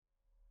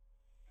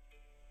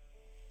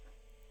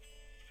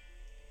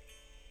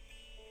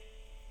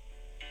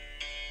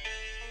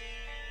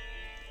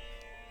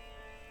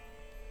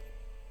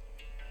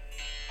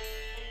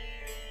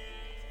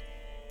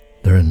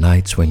are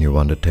nights when you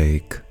want to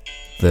take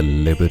the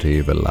liberty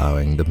of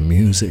allowing the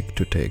music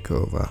to take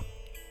over.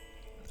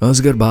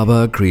 Asghar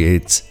Baba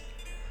creates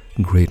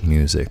great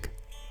music,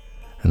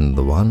 and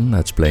the one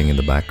that's playing in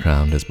the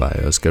background is by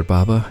Asghar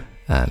Baba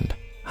and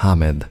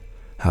Hamid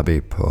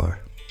Habibpour.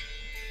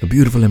 A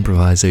beautiful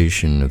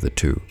improvisation of the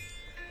two.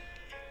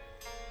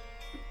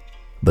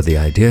 But the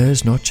idea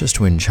is not just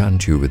to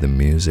enchant you with the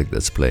music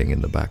that's playing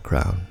in the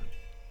background.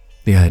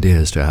 The idea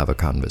is to have a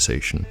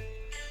conversation.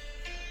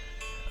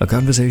 A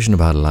conversation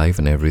about life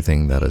and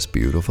everything that is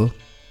beautiful.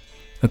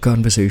 A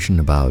conversation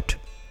about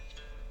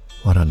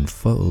what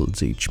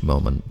unfolds each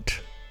moment.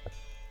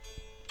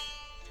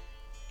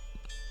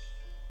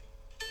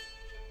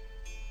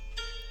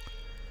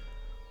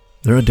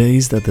 There are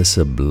days that the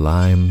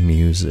sublime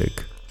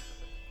music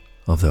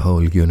of the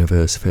whole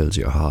universe fills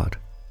your heart.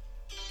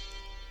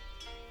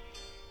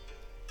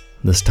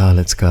 The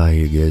starlit sky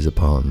you gaze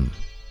upon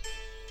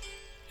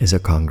is a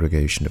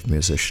congregation of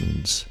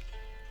musicians.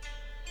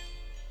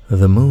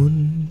 The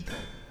moon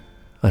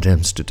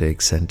attempts to take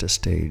center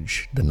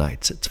stage the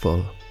nights it's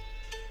full,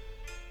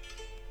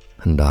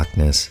 and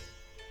darkness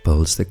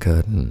pulls the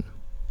curtain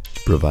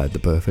to provide the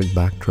perfect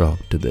backdrop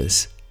to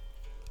this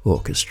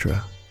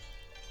orchestra.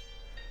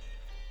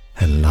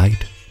 And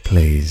light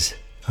plays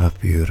of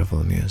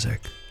beautiful music.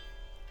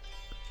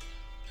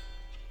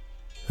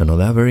 And on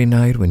that very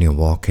night when you're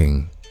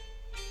walking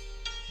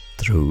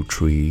through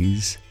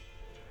trees,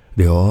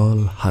 they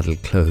all huddle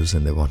close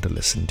and they want to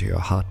listen to your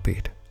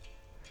heartbeat.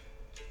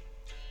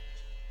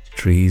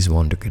 Trees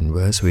want to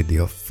converse with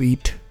your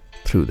feet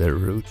through their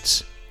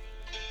roots.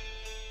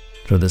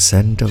 Through the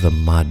scent of the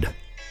mud,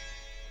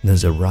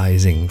 there's a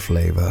rising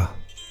flavor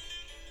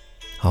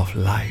of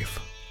life.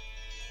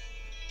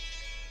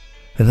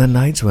 And the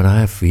nights when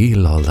I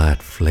feel all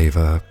that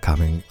flavor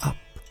coming up,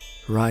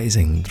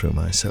 rising through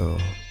my soul,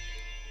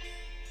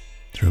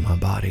 through my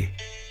body.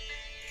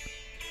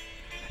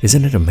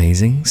 Isn't it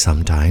amazing?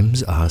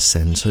 Sometimes our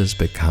senses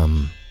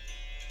become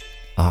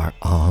our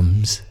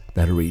arms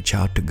that reach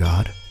out to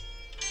God.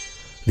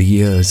 The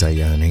ears are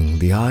yearning,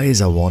 the eyes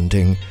are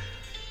wanting,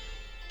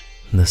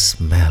 the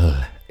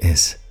smell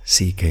is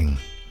seeking,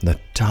 the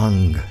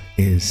tongue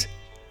is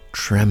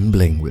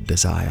trembling with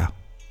desire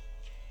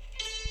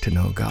to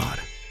know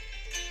God,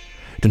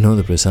 to know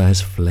the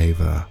precise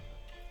flavor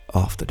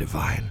of the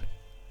divine.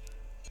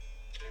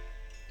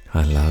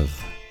 I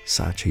love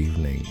such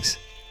evenings.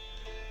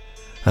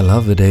 I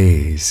love the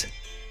days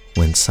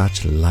when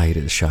such light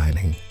is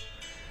shining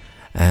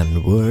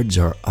and words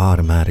are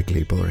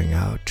automatically pouring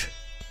out.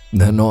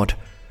 They're not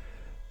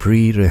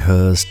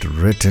pre-rehearsed,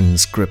 written,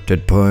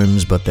 scripted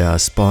poems, but they are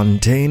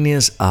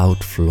spontaneous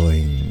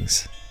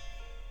outflowings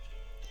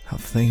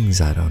of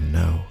things I don't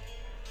know.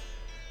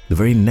 The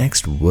very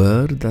next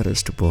word that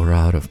is to pour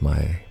out of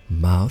my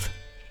mouth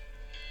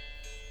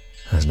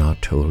has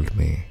not told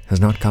me, has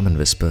not come and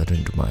whispered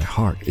into my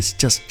heart. It's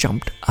just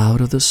jumped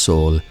out of the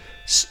soul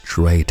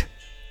straight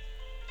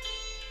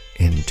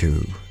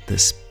into the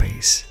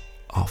space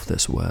of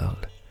this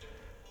world.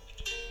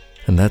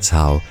 And that's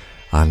how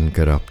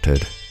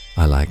uncorrupted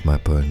I like my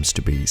poems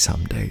to be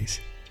some days.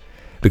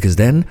 Because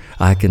then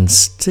I can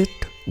sit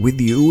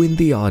with you in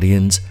the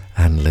audience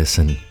and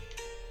listen.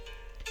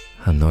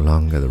 I'm no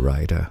longer the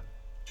writer.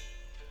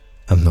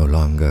 I'm no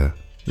longer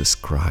the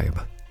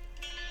scribe.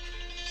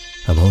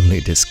 I'm only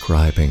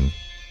describing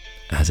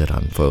as it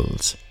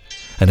unfolds.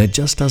 And it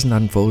just doesn't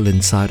unfold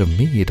inside of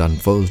me, it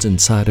unfolds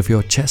inside of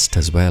your chest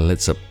as well.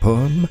 It's a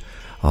poem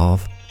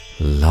of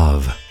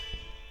love.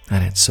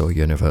 And it's so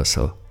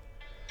universal.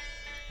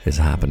 It's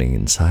happening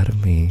inside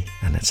of me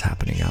and it's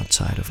happening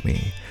outside of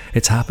me.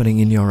 It's happening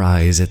in your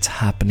eyes. It's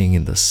happening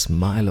in the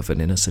smile of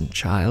an innocent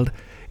child.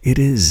 It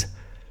is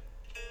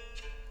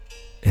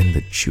in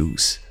the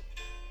juice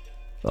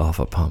of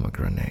a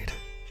pomegranate,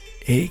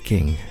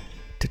 aching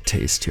to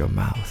taste your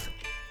mouth.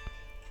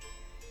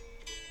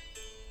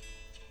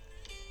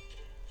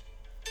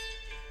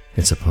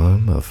 It's a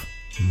poem of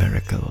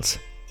miracles,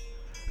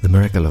 the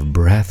miracle of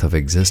breath, of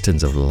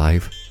existence, of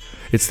life.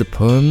 It's the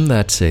poem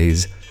that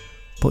says,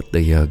 put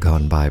the year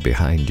gone by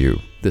behind you.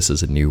 This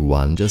is a new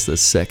one, just the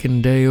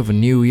second day of a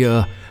new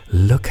year.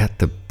 Look at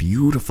the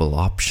beautiful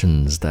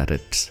options that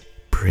it's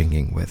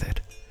bringing with it.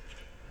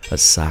 A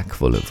sack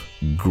full of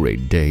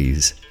great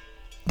days.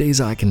 Days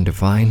I can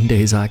define,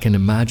 days I can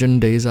imagine,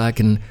 days I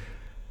can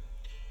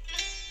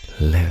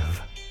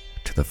live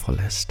to the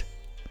fullest.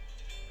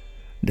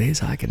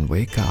 Days I can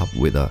wake up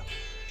with a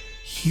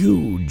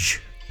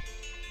huge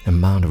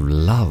amount of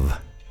love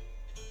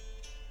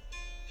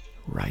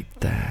right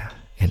there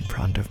in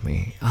front of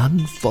me,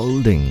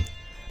 unfolding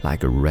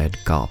like a red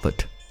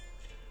carpet.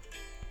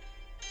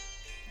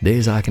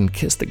 Days I can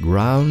kiss the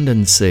ground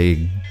and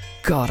say,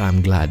 God,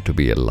 I'm glad to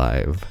be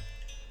alive.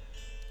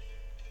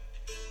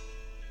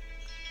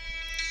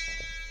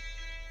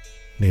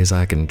 Days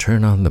I can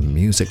turn on the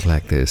music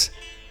like this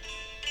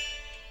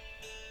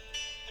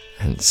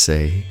and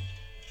say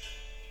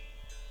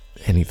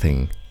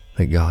anything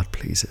that God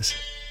pleases.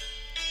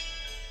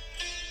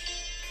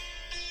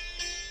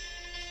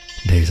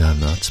 Days I'm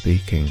not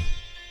speaking,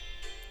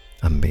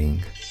 I'm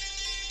being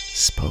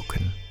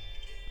spoken.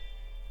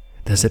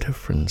 There's a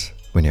difference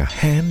when your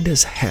hand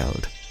is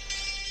held,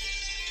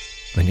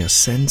 when your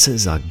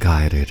senses are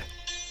guided,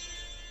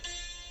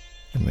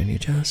 and when you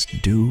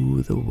just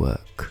do the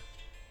work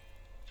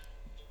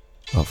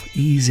of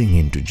easing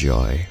into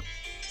joy,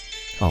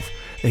 of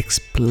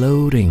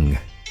exploding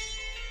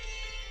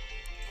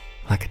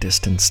like a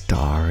distant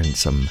star in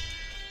some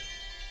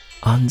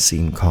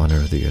unseen corner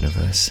of the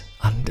universe,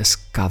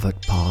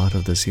 undiscovered part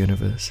of this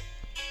universe.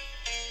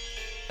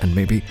 And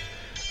maybe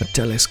a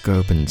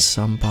telescope in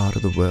some part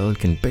of the world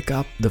can pick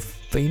up the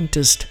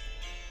faintest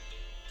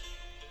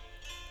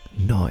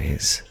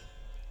noise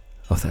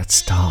of that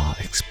star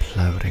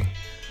exploding.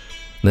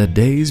 There are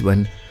days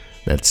when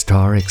that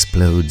star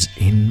explodes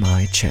in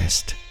my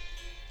chest,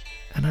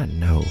 and I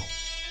know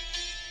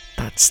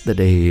that's the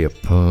day a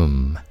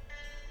poem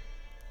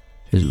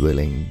is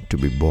willing to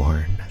be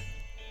born.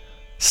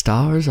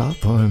 Stars are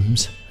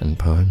poems, and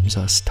poems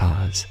are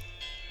stars.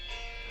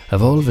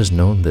 I've always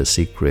known this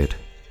secret,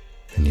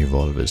 and you've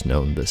always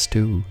known this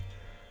too.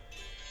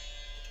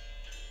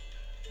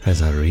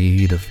 As I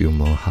read a few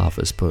more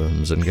Hafiz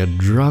poems and get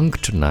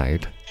drunk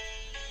tonight,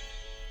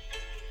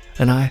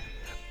 and I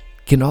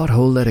cannot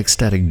hold that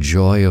ecstatic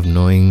joy of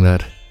knowing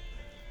that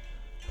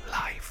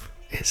life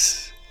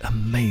is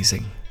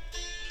amazing.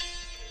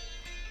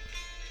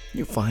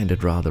 You find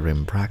it rather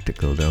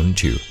impractical,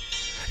 don't you?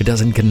 It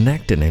doesn't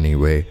connect in any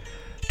way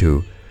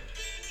to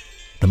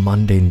the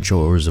mundane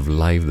chores of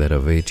life that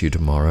await you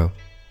tomorrow.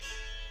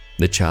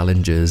 The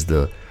challenges,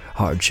 the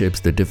hardships,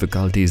 the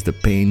difficulties, the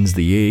pains,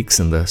 the aches,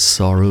 and the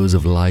sorrows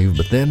of life.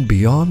 But then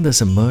beyond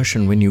this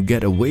immersion, when you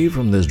get away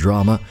from this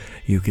drama,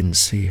 you can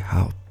see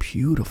how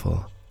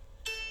beautiful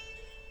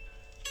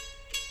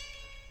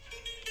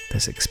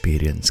this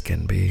experience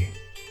can be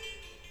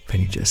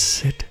when you just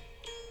sit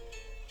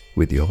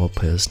with your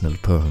personal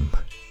poem.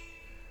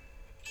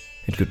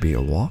 It could be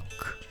a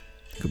walk,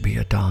 it could be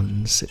a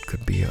dance, it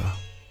could be a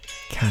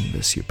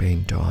canvas you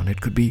paint on,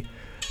 it could be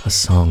a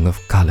song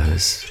of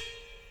colors.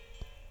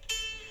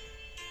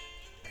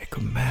 It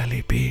could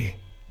merely be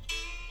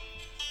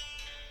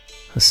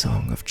a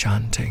song of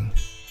chanting.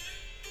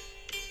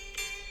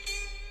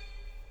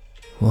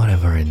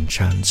 Whatever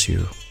enchants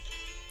you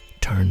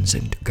turns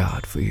into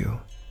God for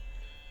you.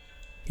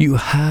 You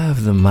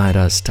have the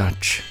Midas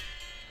touch.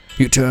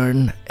 You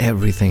turn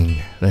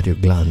everything that you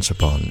glance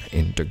upon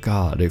into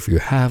God if you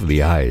have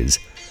the eyes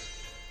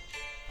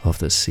of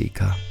the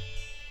seeker.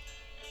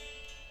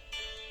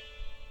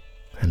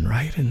 And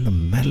right in the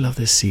middle of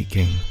the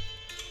seeking,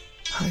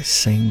 I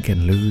sink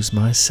and lose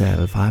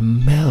myself. I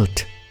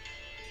melt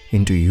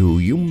into you,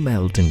 you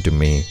melt into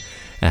me.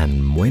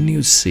 And when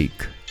you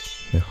seek,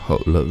 the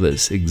whole of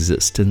this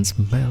existence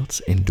melts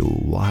into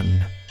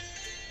one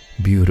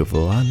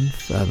beautiful,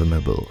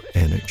 unfathomable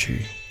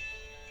energy.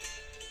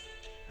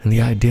 And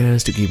the idea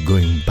is to keep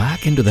going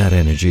back into that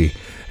energy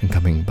and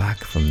coming back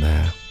from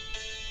there.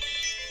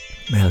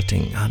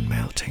 Melting,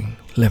 unmelting,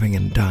 living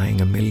and dying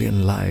a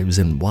million lives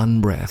in one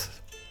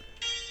breath.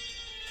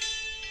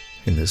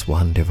 In this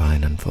one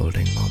divine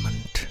unfolding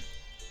moment.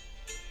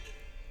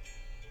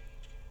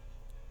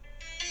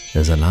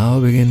 As I now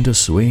begin to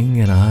swing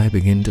and I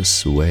begin to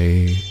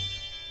sway,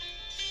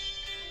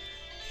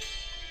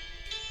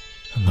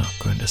 I'm not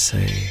going to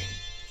say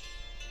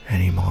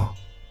anything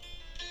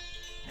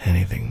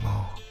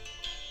more.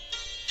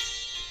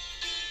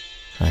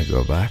 I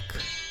go back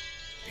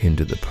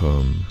into the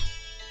poem.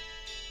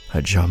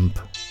 I jump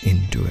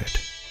into it.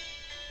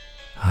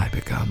 I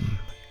become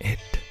it.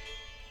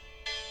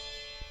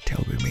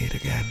 Till we meet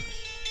again.